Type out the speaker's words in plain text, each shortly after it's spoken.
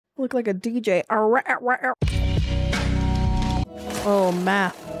Look like a DJ. Oh,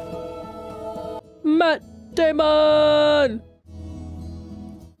 math. Matt Damon!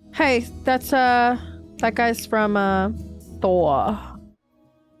 Hey, that's, that guy's from, Thor.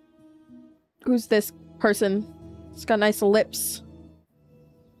 Who's this person? He's got nice lips.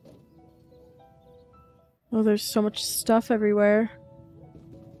 Oh, there's so much stuff everywhere.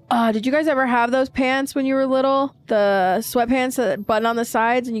 Did you guys ever have those pants when you were little? The sweatpants that button on the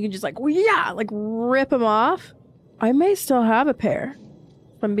sides and you can just like, yeah, like rip them off? I may still have a pair,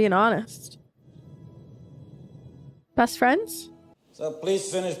 if I'm being honest. Best friends? So please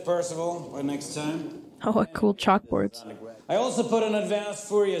finish Percival by next time. Oh, what cool chalkboards. I also put an advanced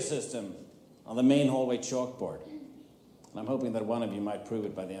Fourier system on the main hallway chalkboard. And I'm hoping that one of you might prove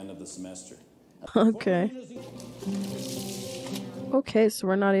it by the end of the semester. Okay. Okay, so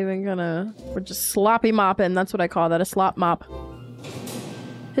we're not even gonna... We're just sloppy mopping. That's what I call that, a slop mop.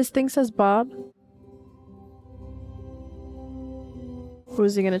 His thing says Bob. Who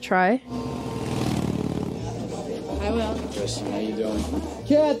is he gonna try? I will. Tristan, how you doing?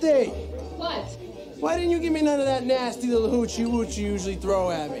 Kathy! What? Why didn't you give me none of that nasty little hoochie-woochie you usually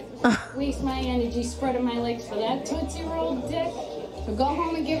throw at me? Waste my energy spreading my legs for that Tootsie Roll dick? So go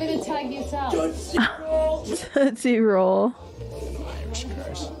home and give it a tug yourself. Tootsie Roll! Tootsie Roll. Irish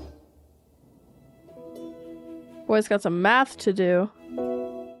curse. Boy's got some math to do.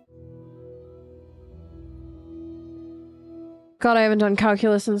 God, I haven't done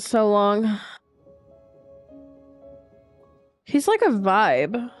calculus in so long. He's like a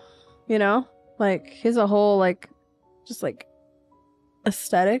vibe, you know? Like, he's a whole, like, just like,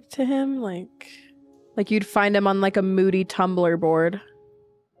 aesthetic to him. Like you'd find him on, like, a moody Tumblr board.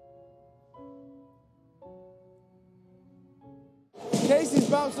 Casey's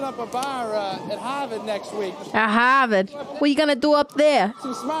bouncing up a bar at Harvard next week. At Harvard? What are you gonna do up there?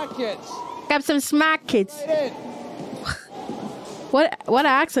 Some smart kids. Got some smart kids. Hey. What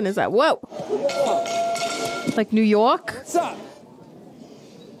accent is that? Whoa! Like New York? What's up?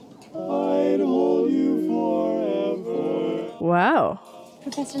 I'd hold you forever. Wow.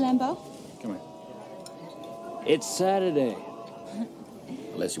 Professor Lambeau? Come here. It's Saturday.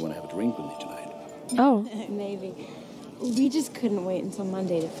 Unless you want to have a drink with me tonight. Oh. Maybe. We just couldn't wait until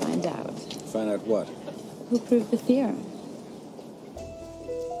Monday to find out. Find out what? Who proved the theorem?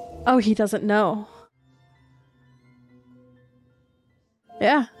 Oh, he doesn't know.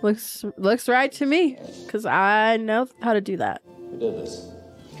 Yeah, looks right to me. Because I know how to do that. Who did this?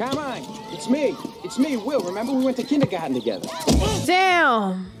 Come on, it's me. It's me, Will. Remember we went to kindergarten together.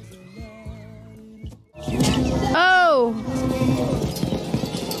 Damn! Oh!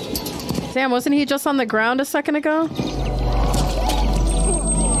 Damn, wasn't he just on the ground a second ago?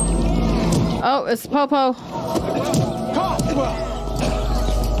 Oh, it's Popo.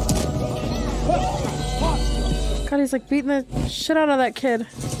 God, he's like beating the shit out of that kid.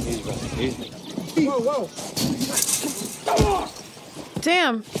 Whoa, whoa.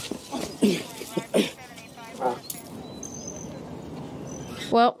 Damn.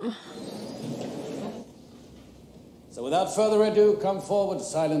 Well. So without further ado, come forward,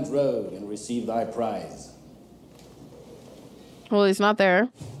 silent rogue, and receive thy prize. Well, he's not there.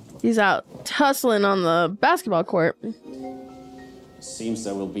 He's out tussling on the basketball court. Seems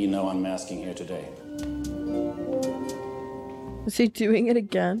there will be no unmasking here today. Is he doing it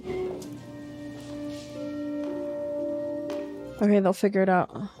again? Okay, they'll figure it out.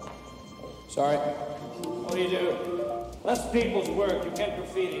 Sorry. What do you do? Less people's work. You can't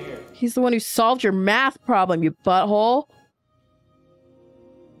graffiti here. He's the one who solved your math problem, you butthole.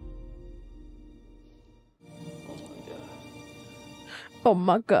 Oh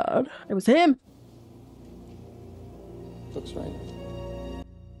my god. It was him. Looks right.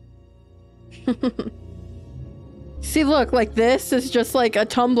 See, look, like this is just like a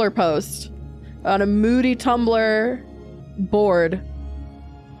Tumblr post on a moody Tumblr board.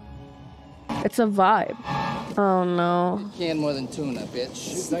 It's a vibe. Oh no. Can more than tuna,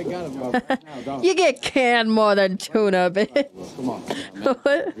 bitch. I got it, bro. Now, don't. You get canned more than tuna, bitch. Come on.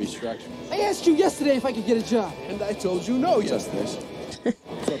 What? Restructure. I asked you yesterday if I could get a job, and I told you no yesterday.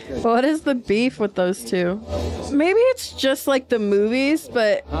 Okay. What is the beef with those two? Maybe it's just like the movies,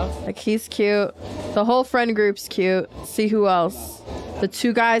 but like he's cute. The whole friend group's cute. See who else? The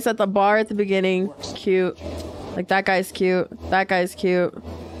two guys at the bar at the beginning, cute. Like that guy's cute. That guy's cute.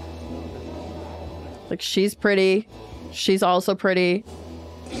 Like she's pretty. She's also pretty.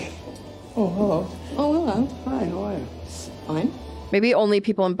 Oh, hello. Oh, hello. Hi, how are you? Fine. Maybe only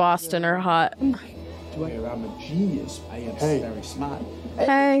people in Boston are hot. I'm a genius. I am very smart.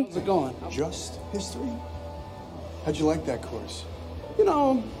 Hey. How's it going? Just history? How'd you like that course? You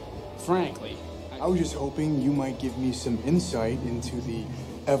know, frankly. I was just hoping you might give me some insight into the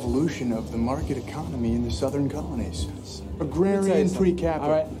evolution of the market economy in the southern colonies. Agrarian pre-capital.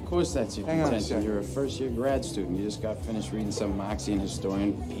 All right, of course that's your Hang on a contention. second. You're a first-year grad student. You just got finished reading some Marxian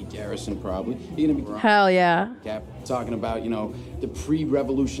historian, Pete Garrison, probably. You're gonna be Hell yeah. talking about, the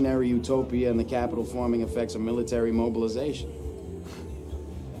pre-revolutionary utopia and the capital-forming effects of military mobilization.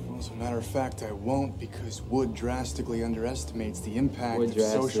 Well, as a matter of fact, I won't, because Wood drastically underestimates the impact of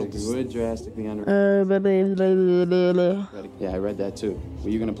social... Would drastically under. Uh, Yeah, I read that too.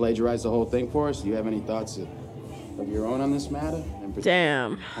 Were you gonna plagiarize the whole thing for us? Do you have any thoughts of your own on this matter? And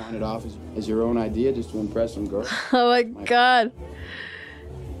Damn. pawn it off as your own idea just to impress some girls? Oh my god.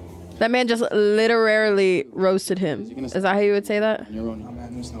 That man just literally roasted him. Is that how you would say that? Your own. Oh,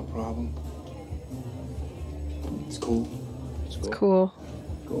 man, there's no problem. It's cool. It's Cool.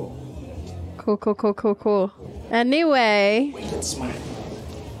 Cool. Cool. Anyway. I've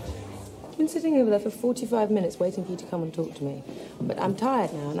been sitting over there for 45 minutes waiting for you to come and talk to me. But I'm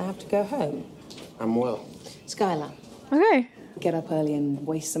tired now and I have to go home. I'm well. Skylar, Okay. get up early and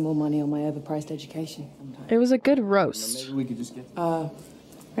waste some more money on my overpriced education sometime. It was a good roast. Maybe we could just get. Right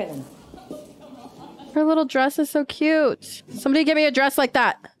then. Her little dress is so cute. Somebody give me a dress like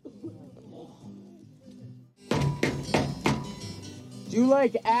that. Do you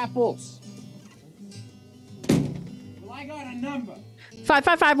like apples? Well, I got a number.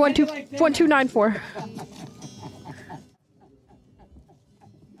 555-1294.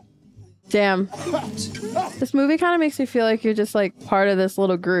 Damn. This movie kind of makes me feel like you're just like part of this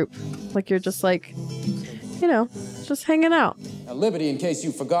little group. Like you're just like, just hanging out. Now, liberty, in case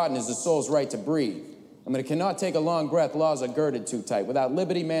you've forgotten, is the soul's right to breathe. I mean, it cannot take a long breath. Laws are girded too tight. Without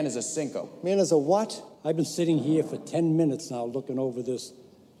liberty, man is a cinco. Man is a what? I've been sitting here for 10 minutes now looking over this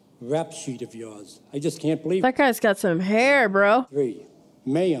rap sheet of yours. I just can't believe That guy's got some hair, bro. 3.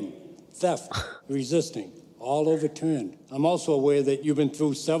 Mayhem, theft, resisting, all overturned. I'm also aware that you've been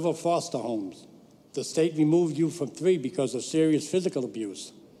through several foster homes. The state removed you from 3 because of serious physical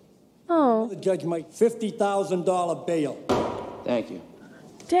abuse. Oh. The judge might $50,000 bail. Thank you.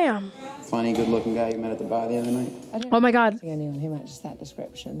 Damn. Funny, good-looking guy you met at the bar the other night. Oh my god. See anyone who matches that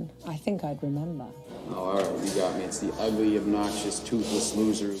description. I think I'd remember. Oh, all right, you got me. It's the ugly, obnoxious, toothless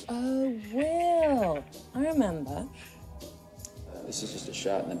loser. Oh, Will. I remember. This is just a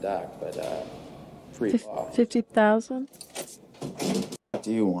shot in the dark, but free law. 50,000. What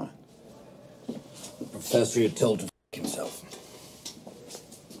do you want? The professor had told to himself.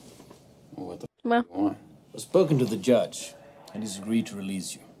 Well, what the Well. do you want? I've spoken to the judge, and he's agreed to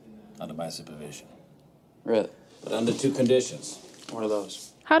release you under my supervision. Really? But under 2 conditions. What are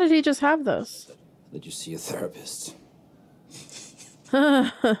those? How did he just have those? That you see a therapist.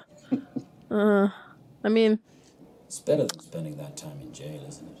 I mean, It's better than spending that time in jail,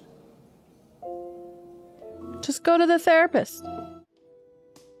 isn't it? just go to the therapist.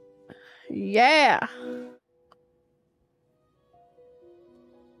 Yeah.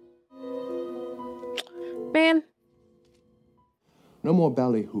 Man. No more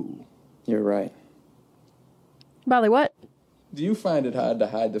ballyhoo. You're right. Bally what? Do you find it hard to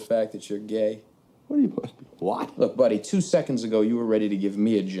hide the fact that you're gay? What do you... What? Look, buddy, 2 seconds ago, you were ready to give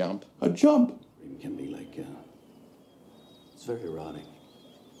me a jump. A jump? It can be like, it's very erotic.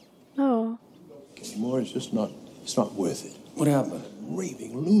 Oh. Anymore, it's just not... It's not worth it. What happened?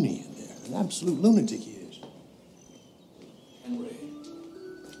 Raving loony in there. An absolute lunatic he is. Henry.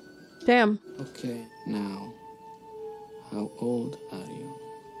 Damn. Okay, now, how old are you?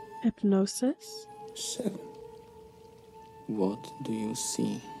 Hypnosis? 7. What do you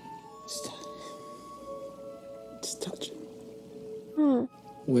see? It's touching. Hmm.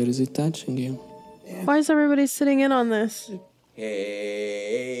 Where is it touching you? Why is everybody sitting in on this?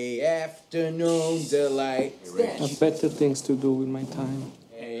 Hey, afternoon delight. I've better things to do with my time.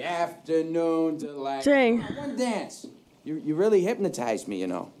 Hey, afternoon delight. Dang. One dance. You really hypnotized me, you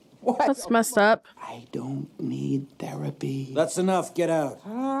know. What? That's messed up. I don't need therapy. That's enough. Get out.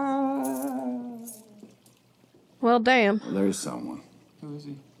 Well, damn. Well, there's someone. Who is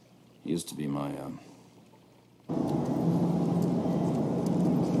he? He used to be my,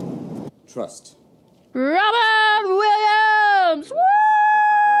 trust. Robert Williams!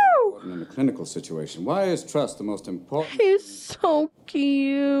 Woo! In a clinical situation, why is trust the most important? He's so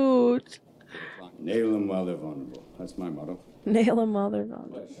cute. Nail them while they're vulnerable. That's my motto. Nail him while they're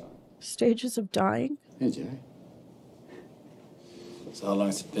gone. Stages of dying? Hey, Jay. So how long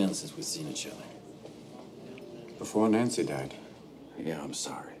has it been since we've seen each other? Before Nancy died. Yeah, I'm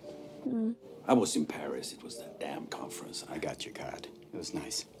sorry. I was in Paris. It was that damn conference. I got your card. It was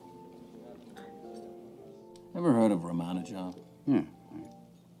nice. Ever heard of Ramanujan? Yeah.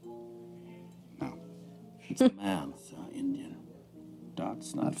 It's a mouth, Indian.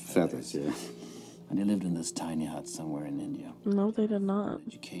 Dots, not feathers, yeah. And he lived in this tiny hut somewhere in India. No, they did not.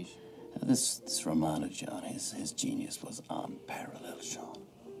 Education. This Ramanujan, his genius was unparalleled, Sean.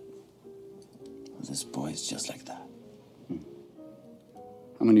 This boy is just like that.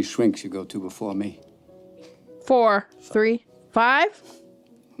 How many shrinks you go to before me? 4, 3, 5.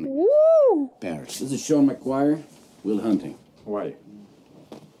 Woo! Barrett. This is Sean McGuire. Will Hunting. How are you?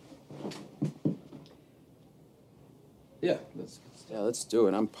 Yeah, let's do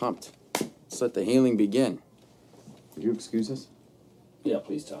it. I'm pumped. Let's let the healing begin. Would you excuse us? Yeah,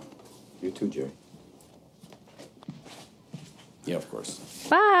 please, Tom. You too, Jerry. Yeah, of course.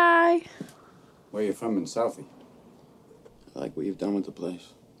 Bye. Where are you from in Southie? I like what you've done with the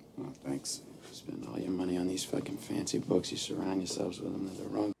place. Oh, thanks. Spend all your money on these fucking fancy books. You surround yourselves with them. They're the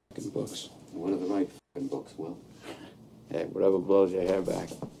wrong fucking books. What are the right fucking books, Will? Hey, whatever blows your hair back.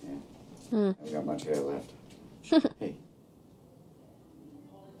 I haven't got much hair left. Hey.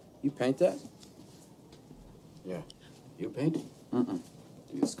 You paint that? Yeah. You paint? Do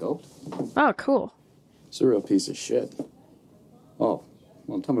you sculpt? Oh, cool. It's a real piece of shit. Oh,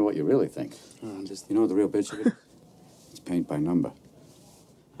 well, tell me what you really think. You know what the real bitch of it is? It's paint by number.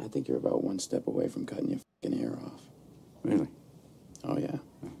 I think you're about one step away from cutting your fucking hair off. Really? Oh, yeah.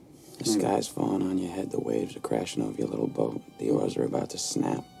 The sky's falling on your head. The waves are crashing over your little boat. The oars are about to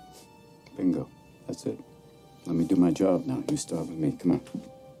snap. Bingo. That's it. Let me do my job now. You start with me. Come on.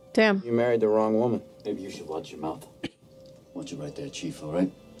 Damn. You married the wrong woman. Maybe you should watch your mouth. Watch it right there, Chief, all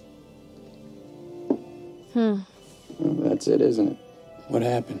right? Well, that's it, isn't it? What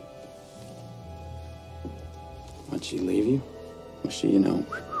happened? Why'd she leave you? Was she,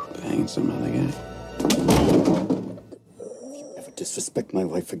 banging some other guy? If you ever disrespect my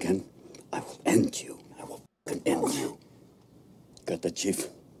wife again, I will end you. I will fucking end you. Got that, Chief?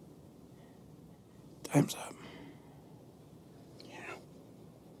 Time's up.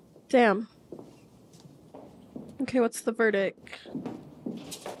 Damn. Okay, what's the verdict?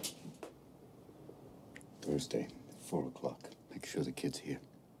 Thursday, 4 o'clock. Make sure the kid's here.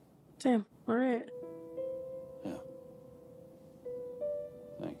 Damn. All right. Yeah.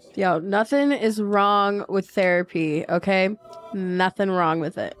 Thanks. Yo, nothing is wrong with therapy, okay? Nothing wrong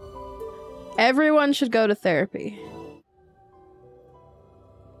with it. Everyone should go to therapy.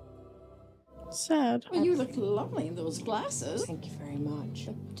 Sad. Well, you look lovely in those glasses. Thank you very much.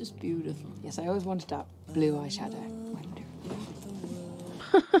 Just beautiful. Yes, I always wanted that blue eyeshadow.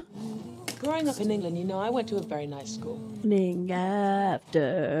 Growing up in England, I went to a very nice school.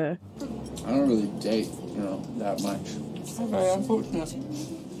 After. I don't really date, that much. How very unfortunate.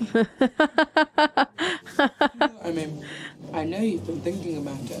 I mean, I know you've been thinking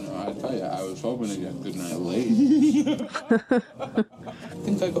about it. I tell you, I was hoping to get a good night late. I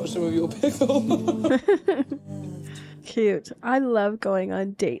think I got some of your pickle. Cute. I love going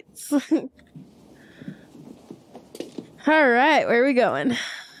on dates. All right, where are we going?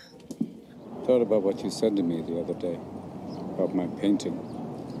 Thought about what you said to me the other day about my painting.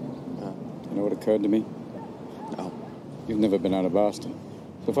 You know what occurred to me? No. You've never been out of Boston.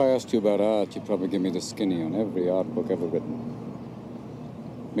 So if I asked you about art, you'd probably give me the skinny on every art book ever written.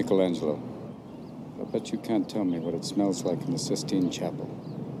 Michelangelo. I bet you can't tell me what it smells like in the Sistine Chapel.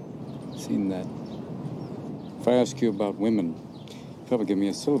 Seen that? If I ask you about women, you'd probably give me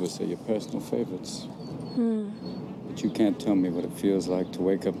a syllabus of your personal favorites. But you can't tell me what it feels like to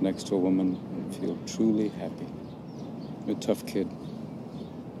wake up next to a woman and feel truly happy. You're a tough kid.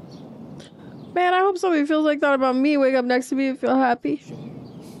 Man, I hope somebody feels like that about me. Wake up next to me and feel happy.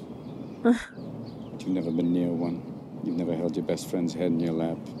 But you've never been near one. You've never held your best friend's head in your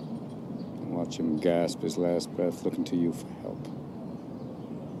lap and watch him gasp his last breath looking to you for help.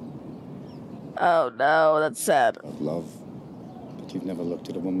 Oh no, that's sad. Of love. But you've never looked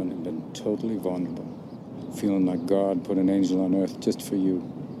at a woman and been totally vulnerable, feeling like God put an angel on earth just for you.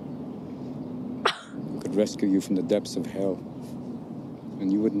 Who could rescue you from the depths of hell.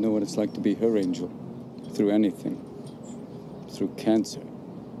 And you wouldn't know what it's like to be her angel. Through anything. Through cancer.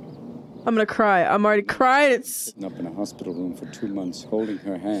 I'm gonna cry. I'm already crying. It's Sitting up in a hospital room for 2 months, holding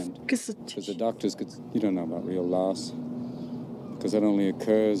her hand. Because the doctors could... You don't know about real loss. Because that only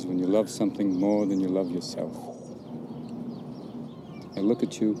occurs when you love something more than you love yourself. I look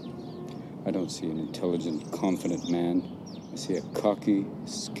at you. I don't see an intelligent, confident man. I see a cocky,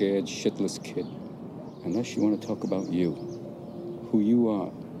 scared, shitless kid. Unless you want to talk about you. Who you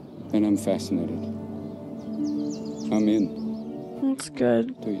are. Then I'm fascinated. I'm in. That's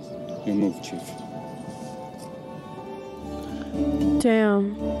good. Please. Your move, Chief.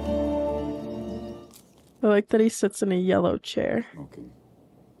 Damn. I like that he sits in a yellow chair. Okay.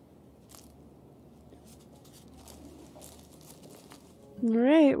 All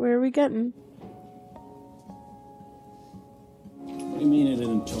right, where are we getting? What do you mean it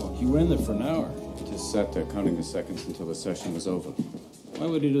didn't talk? You were in there for an hour. He just sat there counting the seconds until the session was over. Why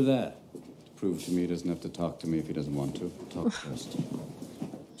would he do that? To prove to me he doesn't have to talk to me if he doesn't want to. Talk first.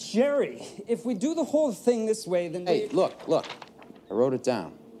 Jerry, if we do the whole thing this way, then Hey, look. I wrote it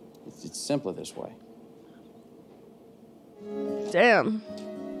down. It's simpler this way. Damn.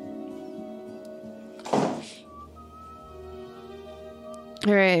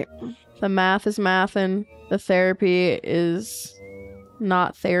 All right. The math is mathin'. The therapy is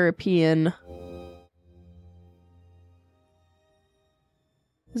not therapying.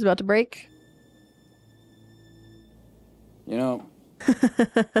 Is about to break. You know,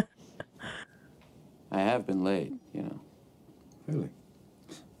 I have been late, you know. Really?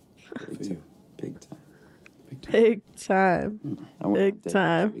 Big time. Big time. Big time. I went on a Big date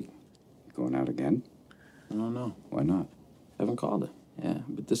time. this week. Going out again? I don't know. Why not? Haven't called her. Yeah,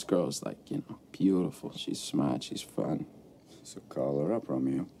 but this girl's like, beautiful. She's smart. She's fun. So call her up,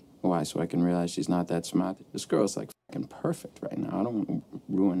 Romeo. Why? So I can realize she's not that smart? This girl's like fucking perfect right now. I don't want to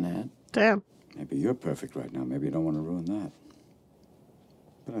ruin that. Damn. Maybe you're perfect right now. Maybe you don't want to ruin that.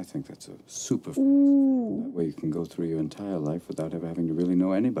 But I think that's a super... Ooh. That way you can go through your entire life without ever having to really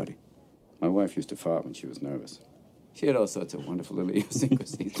know anybody. My wife used to fart when she was nervous. She had all sorts of wonderful little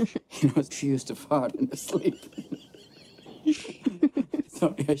idiosyncrasies. She used to fart in her sleep.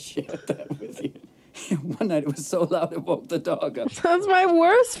 Sorry I shared that with you. One night it was so loud it woke the dog up. That's my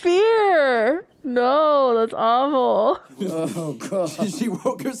worst fear. No, that's awful. Oh, God. She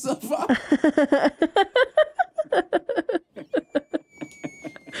woke herself up.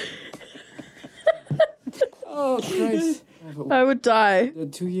 Oh, Christ. I would die.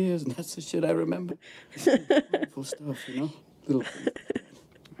 2 years, and that's the shit I remember. Wonderful stuff, Little things.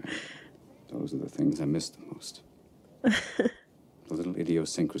 Those are the things I miss the most. The little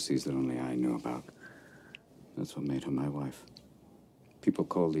idiosyncrasies that only I knew about. That's what made her my wife. People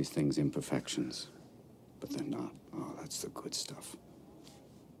call these things imperfections, but they're not. Oh, that's the good stuff.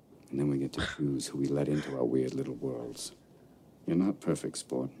 And then we get to choose who we let into our weird little worlds. You're not perfect,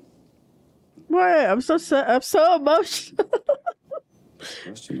 sport. Why? I'm so emotional. The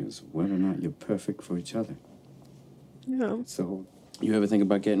question is whether or not you're perfect for each other. Yeah. So, You ever think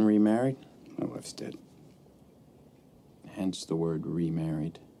about getting remarried? my wife's dead. Hence the word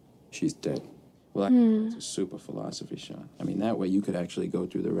remarried. She's dead. Well, it's a super philosophy, Sean. I mean, that way you could actually go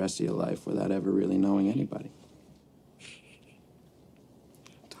through the rest of your life without ever really knowing anybody.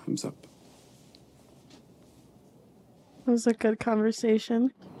 Time's up. That was a good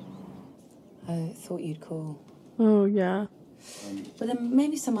conversation. I thought you'd call. Oh, yeah. But then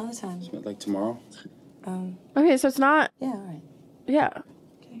maybe some other time. Like tomorrow? Okay, so it's not... Yeah, all right. Yeah.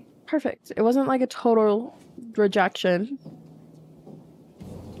 Okay. Perfect. It wasn't like a total rejection.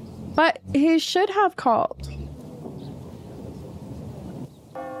 But he should have called.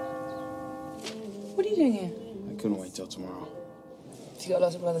 What are you doing here? I couldn't wait till tomorrow. Have you got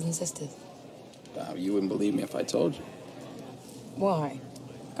lots of brothers and sisters? You wouldn't believe me if I told you. Why?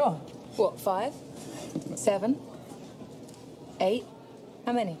 Go on. What, 5? 7? 8?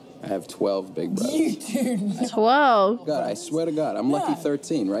 How many? I have 12 big brothers. You do. 12. God, I swear to God, I'm lucky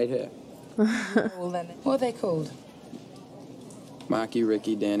 13 right here. Well, then, what are they called? Marky,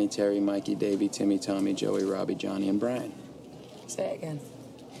 Ricky, Danny, Terry, Mikey, Davey, Timmy, Tommy, Joey, Robbie, Johnny, and Brian. Say it again.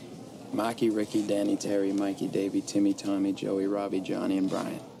 Marky, Ricky, Danny, Terry, Mikey, Davey, Timmy, Tommy, Joey, Robbie, Johnny, and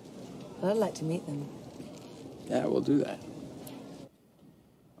Brian. Well, I'd like to meet them. Yeah, we'll do that.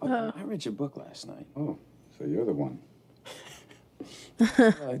 Oh. I read your book last night. Oh, so you're the one.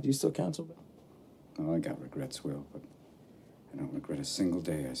 Do you still counsel? Oh, I got regrets, Will, but I don't regret a single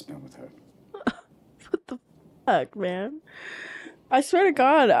day I spent with her. Fuck, man. I swear to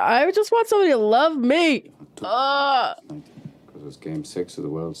God, I just want somebody to love me. Because it was Game 6 of the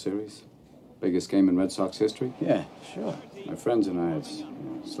World Series. Biggest game in Red Sox history. Yeah, sure. My friends and I had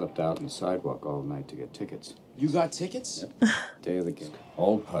slept out on the sidewalk all night to get tickets. You got tickets? Yep. Day of the game.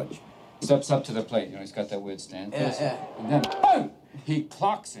 Old Pudge. Steps up to the plate, he's got that weird stand. Yeah. And then, boom! He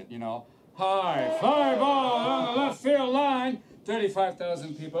clocks it, High fly ball on the left field line.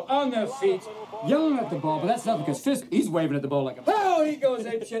 35,000 people on their feet, yelling at the ball, but that's not because Fisk, he's waving at the ball like a, oh, he goes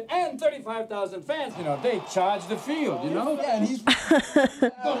ape shit, and 35,000 fans, they charge the field, Yeah, and he's... Get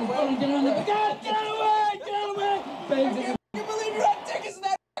out of the way! Bangs it. You believe you had tickets in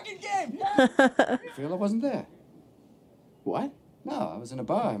that fucking game? Feel I wasn't there. What? No, I was in a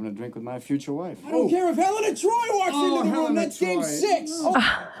bar having a drink with my future wife. I don't care if Helena Troy walks into the room. That's game 6. Oh,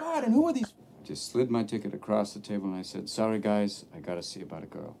 my God, and who are these... Just slid my ticket across the table and I said, sorry, guys, I gotta see about a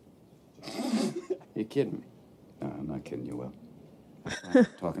girl. You're kidding me. No, I'm not kidding you, Will. I'm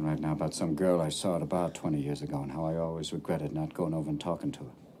talking right now about some girl I saw at a bar 20 years ago and how I always regretted not going over and talking to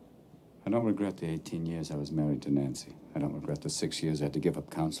her. I don't regret the 18 years I was married to Nancy. I don't regret the 6 years I had to give up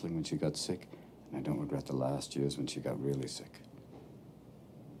counseling when she got sick. And I don't regret the last years when she got really sick.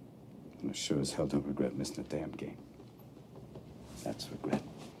 And I sure as hell don't regret missing a damn game. That's regret.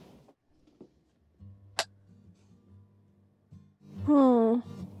 Oh.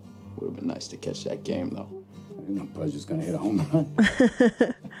 Would have been nice to catch that game, though. You know, Budger's gonna hit a home run.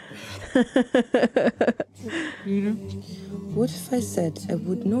 What if I said I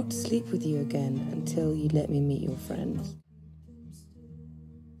would not sleep with you again until you let me meet your friends?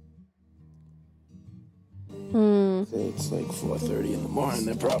 It's like 4:30 in the morning.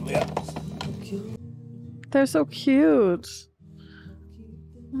 They're probably up. They're so cute.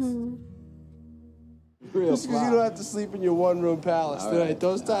 Just because you don't have to sleep in your one-room palace tonight.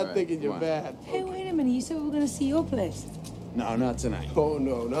 Don't start thinking you're bad. Hey, wait a minute. You said we were going to see your place. No, not tonight. Oh,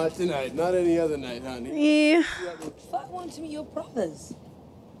 no, not tonight. Not any other night, honey. Yeah. But I want to meet your brothers.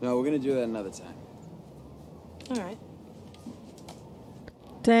 No, we're gonna do that another time. All right.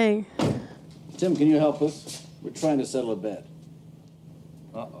 Dang. Tim, can you help us? We're trying to settle a bet.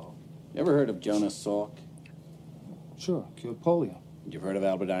 Uh-oh. You ever heard of Jonas Salk? Sure, cured polio. You've heard of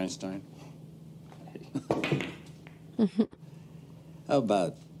Albert Einstein? How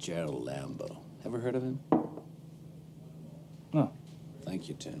about Gerald Lambo? Ever heard of him? No. Thank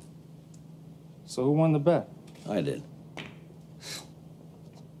you, Tim. So who won the bet? I did.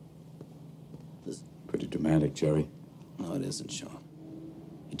 Pretty dramatic, Jerry. No, it isn't, Sean.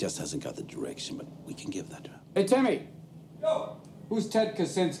 He just hasn't got the direction, but we can give that to him. Hey, Timmy! Yo! Who's Ted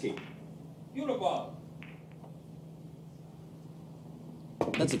Kaczynski? Uniball.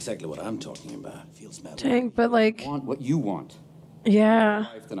 That's exactly what I'm talking about. Fields medal. Dang, but like... Want what you want. Yeah.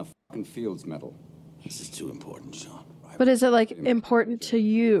 Life than a fucking Fields medal. This is too important, Sean. But is it like important to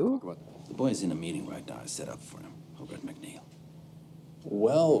you? The boy's in a meeting right now. I set up for him over at McNeil.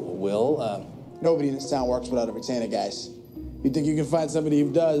 Well, Will, nobody in this town works without a retainer, guys. You think you can find somebody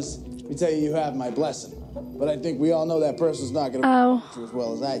who does, let me tell you, you have my blessing. But I think we all know that person's not going to do as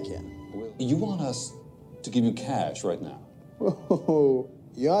well as I can. You want us to give you cash right now? Oh,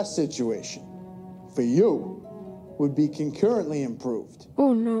 your situation, for you, would be concurrently improved.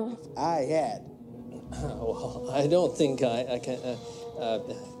 Oh, no. If I had. Well, I don't think I can.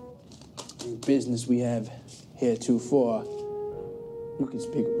 The business we have heretofore, you can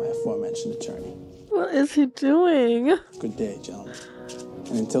speak with my aforementioned attorney. What is he doing? Good day, gentlemen.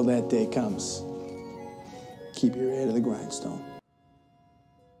 And until that day comes, keep your ear to the grindstone.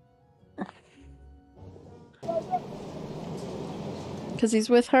 Because he's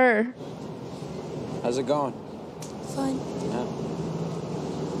with her. How's it going? Fine. Yeah.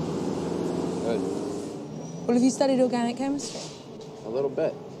 Good. Well, have you studied organic chemistry? A little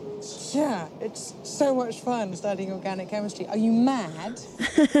bit. Yeah, it's so much fun studying organic chemistry. Are you mad?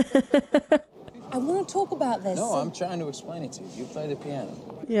 I want to talk about this. No, I'm trying to explain it to you. You play the piano.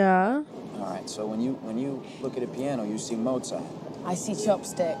 Yeah. All right, so when you look at a piano, you see Mozart. I see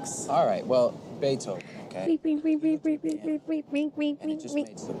chopsticks. All right, well, Beethoven, okay? And it just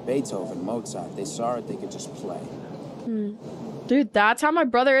made the Beethoven, Mozart, they saw it, they could just play. Dude, that's how my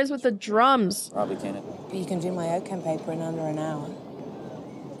brother is with the drums. Probably can't. You can do my OChem paper in under an hour.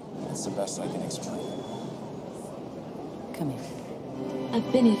 That's the best I can explain. Come here.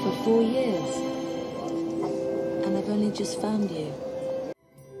 I've been here for 4 years. And I've only just found you.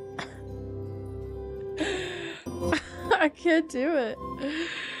 I can't do it.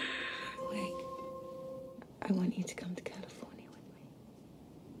 Wait. I want you to come to California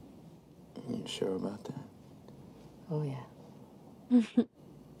with me. You sure about that? Oh, yeah.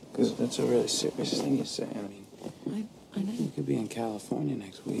 Because that's a really serious thing you're saying. I mean, I know. you could be in California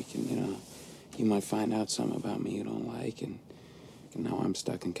next week and, you might find out something about me you don't like, and now I'm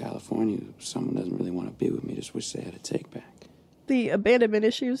stuck in California. Someone doesn't really want to be with me, just wish they had a take back. The abandonment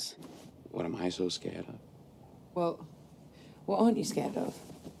issues. What am I so scared of? Well, what aren't you scared of?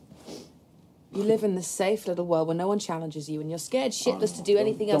 You live in this safe little world where no one challenges you, and you're scared shitless to do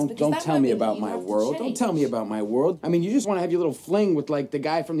anything else. Don't tell me about my world. Don't tell me about my world. I mean, you just want to have your little fling with, like, the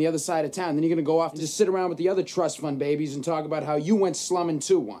guy from the other side of town. Then you're going to go off and just sit around with the other trust fund babies and talk about how you went slumming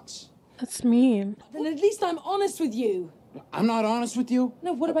too once. That's mean. Then at least I'm honest with you. I'm not honest with you?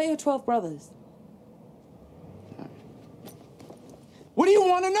 No, what about your 12 brothers? What do you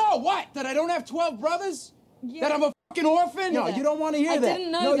want to know? What? That I don't have 12 brothers? Yeah. That I'm a fucking orphan? No, you don't want to hear that. I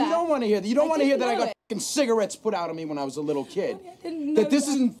didn't know no, that. you don't want to hear that. You don't want to hear that I got it. fucking cigarettes put out of me when I was a little kid. I didn't know That this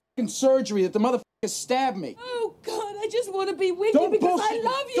isn't fucking surgery, that the motherfucker stabbed me. Oh, God, I just want to be with Don't you because bullshit I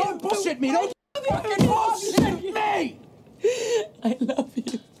love you. Don't bullshit me. Don't fucking bullshit me. I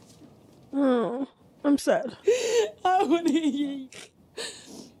said. I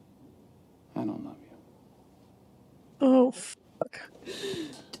don't love you. Oh, fuck.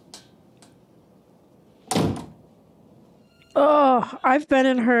 Oh, I've been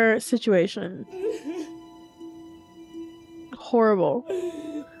in her situation. Horrible.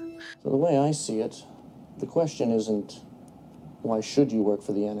 So the way I see it, the question isn't why should you work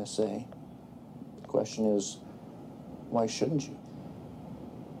for the NSA? The question is why shouldn't you?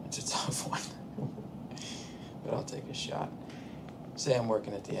 It's a tough one. But I'll take a shot. Say I'm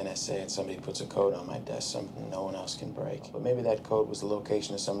working at the NSA and somebody puts a code on my desk, something no one else can break. But maybe that code was the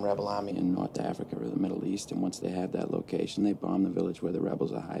location of some rebel army in North Africa or the Middle East, and once they have that location, they bomb the village where the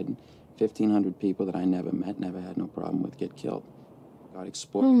rebels are hiding. 1,500 people that I never met, never had no problem with, get killed. Got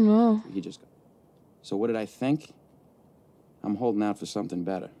exploited. Oh, no. He just got... So what did I think? I'm holding out for something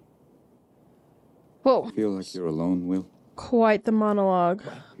better. Whoa. Feel like you're alone, Will? Quite the monologue.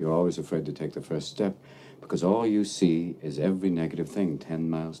 You're always afraid to take the first step because all you see is every negative thing 10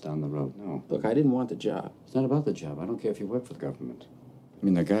 miles down the road. No. Look, I didn't want the job. It's not about the job. I don't care if you work for the government. I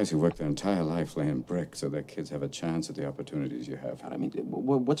mean, there are guys who work their entire life laying brick so their kids have a chance at the opportunities you have. I mean,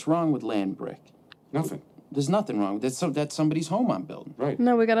 what's wrong with laying brick? Nothing. There's nothing wrong. That's somebody's home I'm building. Right.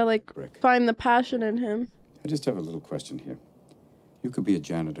 No, we gotta, like, find the passion in him. I just have a little question here. You could be a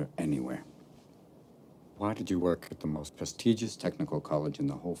janitor anywhere. Why did you work at the most prestigious technical college in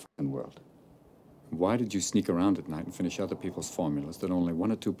the whole fucking world? Why did you sneak around at night and finish other people's formulas that only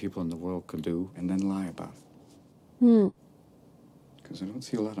 1 or 2 people in the world could do and then lie about? Because I don't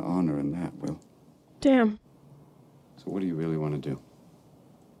see a lot of honor in that, Will. Damn. So what do you really want to do?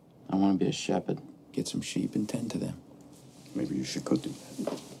 I want to be a shepherd. Get some sheep and tend to them. Maybe you should go do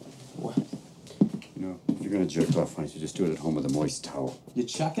that. What? You know, if you're going to jerk off, why don't you just do it at home with a moist towel? You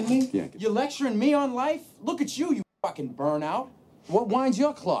chucking me? Yeah. You're lecturing me on life? Look at you, you fucking burnout. What winds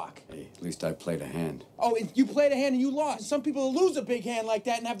your clock? Hey, at least I played a hand. Oh, you played a hand and you lost. Some people lose a big hand like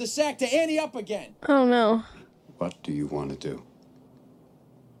that and have the sack to ante up again. Oh, no. What do you want to do?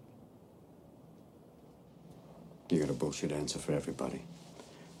 You got a bullshit answer for everybody.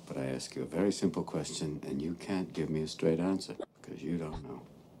 But I ask you a very simple question, and you can't give me a straight answer, because you don't know.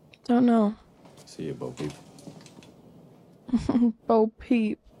 Don't know. See you, Bo Peep. Bo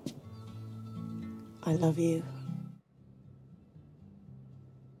Peep. I love you.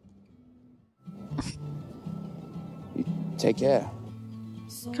 Take care.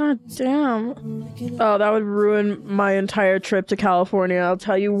 God damn. Oh, that would ruin my entire trip to California. I'll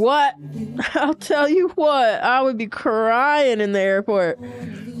tell you what. I'll tell you what. I would be crying in the airport.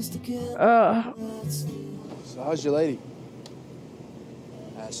 So how's your lady?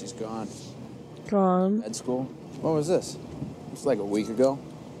 She's gone. Gone. Med school? When was this? It's like a week ago.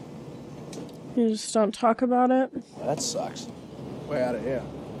 You just don't talk about it? Well, that sucks. Way out of here.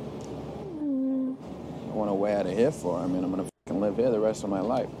 I want to way out of here for. I mean, I'm gonna fucking live here the rest of my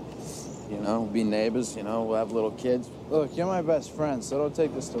life. You know, be neighbors, you know, we'll have little kids. Look, you're my best friend, so don't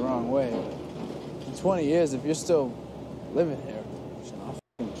take this the wrong way. But in 20 years, if you're still living here, I'll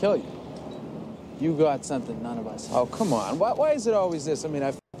fucking kill you. You got something none of us have. Oh, come on. Why is it always this? I mean,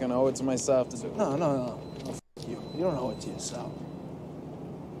 I fucking owe it to myself to do. No, fuck you. You don't owe it to yourself.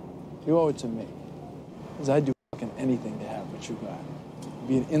 You owe it to me. Because I'd do fucking anything to have what you got. It'd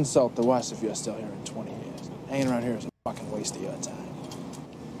be an insult to us if you're still here in 20 years. Hanging around here is a fucking waste of your time.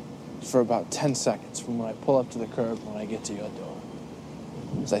 For about 10 seconds from when I pull up to the curb when I get to your door.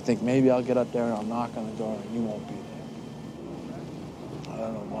 Because I think maybe I'll get up there and I'll knock on the door and you won't be there. I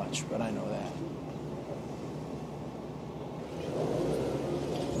don't know much, but I know that.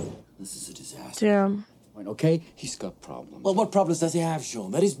 This is a disaster. Damn. Okay? He's got problems. Well, what problems does he have,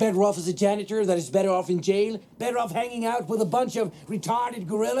 Sean? That he's better off as a janitor? That he's better off in jail? Better off hanging out with a bunch of retarded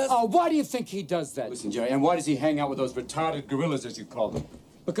gorillas? Oh, why do you think he does that? Listen, Jerry, and why does he hang out with those retarded gorillas, as you call them?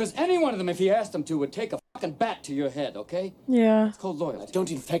 Because any one of them, if he asked them to, would take a fucking bat to your head, okay? Yeah. It's called loyalty. Don't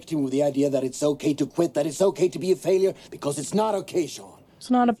infect him with the idea that it's okay to quit, that it's okay to be a failure, because it's not okay, Sean.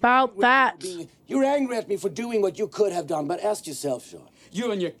 It's not about that. You're angry at me for doing what you could have done, but ask yourself, Sean. You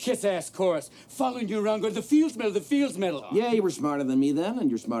and your kiss-ass chorus, following you around, go to the fields middle. Yeah, you were smarter than me then, and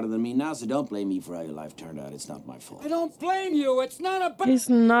you're smarter than me now, so don't blame me for how your life turned out. It's not my fault. I don't blame you. It's not about... He's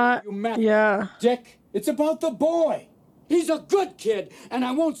not... Yeah. Dick, it's about the boy. He's a good kid, and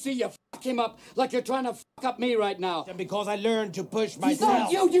I won't see you fuck him up like you're trying to fuck up me right now. And because I learned to push myself.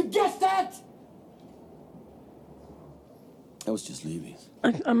 He's not you get that? I was just leaving.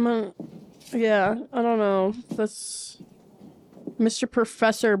 Yeah, I don't know. That's... Mr.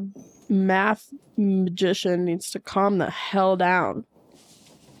 Professor Math Magician needs to calm the hell down.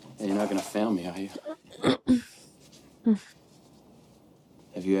 Hey, you're not gonna fail me, are you?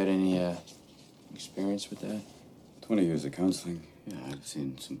 Have you had any experience with that? 20 years of counseling. Yeah, I've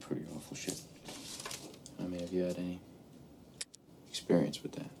seen some pretty awful shit. I mean, have you had any experience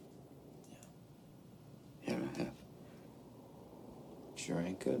with that? Yeah, I have. Sure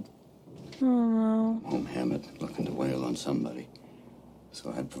ain't good. Oh no. Home hammered, looking to wail on somebody.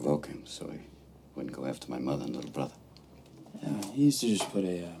 So I'd provoke him so he wouldn't go after my mother and little brother. Yeah, he used to just put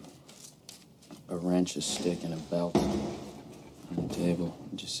a wrench, a stick, and a belt on the table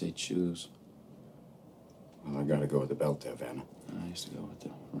and just say choose. Well, I gotta go with the belt there, Vanna. I used to go with the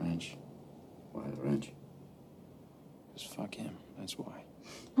wrench. Why the wrench? Because fuck him, that's why.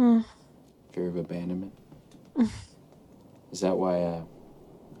 Mm. Fear of abandonment. Is that why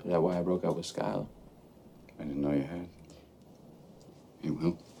I broke up with Skylar? I didn't know you had. You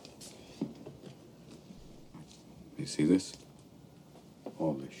will. You see this?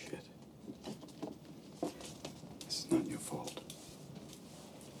 All this shit. This is not your fault.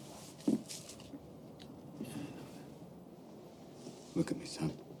 Look at me,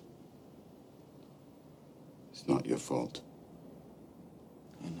 son. It's not your fault.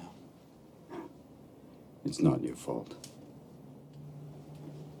 I know. It's not your fault.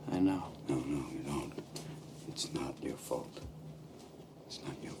 I know. No, you don't. It's not your fault. It's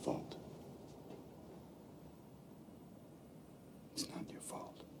not your fault. It's not your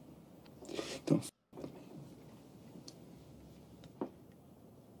fault. Don't f with me.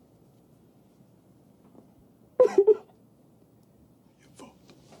 Your fault.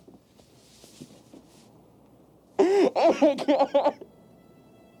 Oh my god!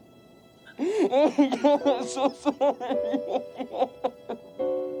 Oh my god, I'm so sorry.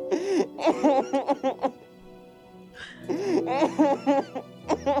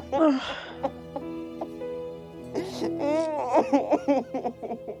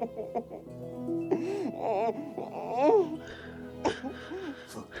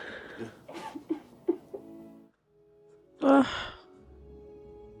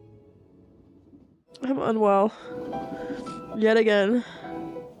 I'm unwell. Yet again.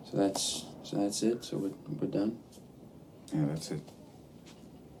 So that's it? So we're done? Yeah, that's it.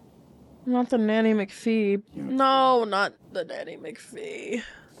 Not the Nanny McPhee. No, not the Nanny McPhee.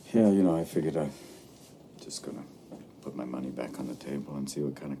 Yeah, you know, I figured I'm just gonna put my money back on the table and see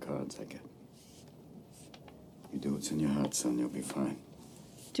what kind of cards I get. You do what's in your heart, son, you'll be fine.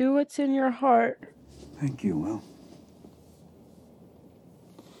 Do what's in your heart. Thank you, Will.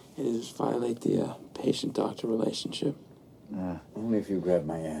 It just violate the patient-doctor relationship. Only if you grab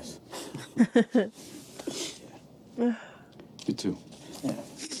my ass. You too. Yeah.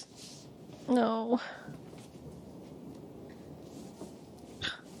 No.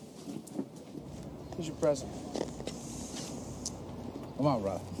 Here's your present. Come on,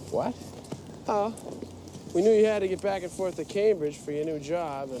 Rob. What? Oh, we knew you had to get back and forth to Cambridge for your new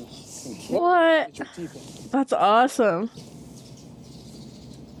job, and What? get your teeth in. That's awesome.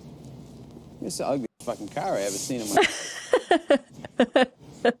 This is the ugliest fucking car I ever seen in my life.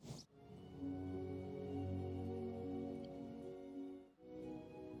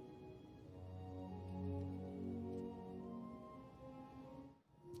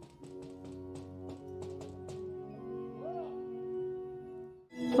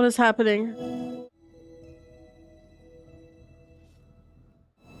 What is happening?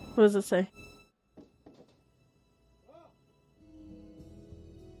 What does it say?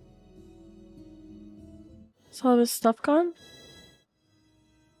 Is all of his stuff gone?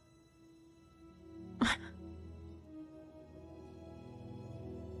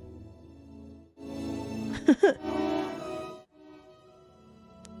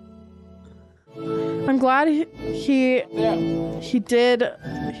 I'm glad he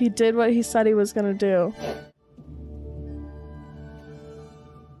did what he said he was gonna do.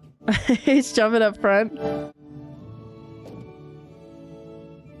 He's jumping up front.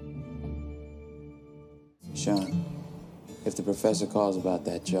 Sean, if the professor calls about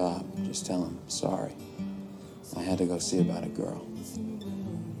that job, just tell him, sorry. I had to go see about a girl.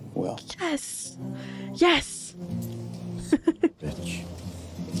 Will. Yes. Yes. Bitch.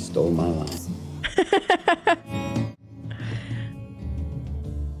 Stole my line.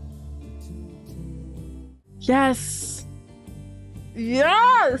 Yes.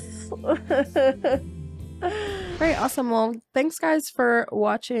 Yes. Great, awesome. Well, thanks guys for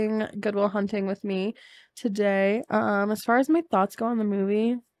watching Good Will Hunting with me today. As far as my thoughts go on the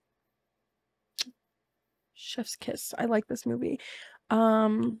movie, chef's kiss. I like this movie.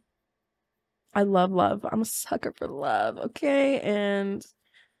 I love love. I'm a sucker for love, okay? And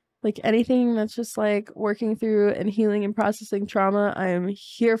like anything that's just like working through and healing and processing trauma, I am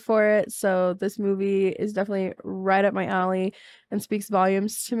here for it. So this movie is definitely right up my alley and speaks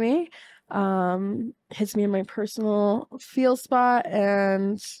volumes to me. hits me in my personal feel spot.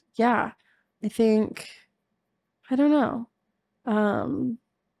 And yeah, I think, I don't know.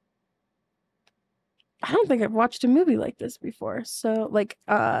 I don't think I've watched a movie like this before. So like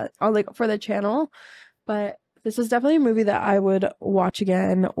for the channel, but this is definitely a movie that I would watch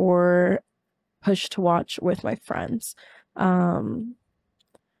again or push to watch with my friends.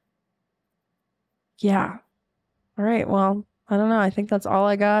 Yeah. All right. Well, I don't know. I think that's all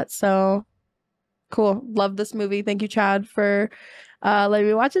I got. So cool. Love this movie. Thank you, Chad, for letting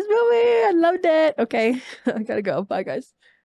me watch this movie. I loved it. Okay. I gotta go. Bye, guys.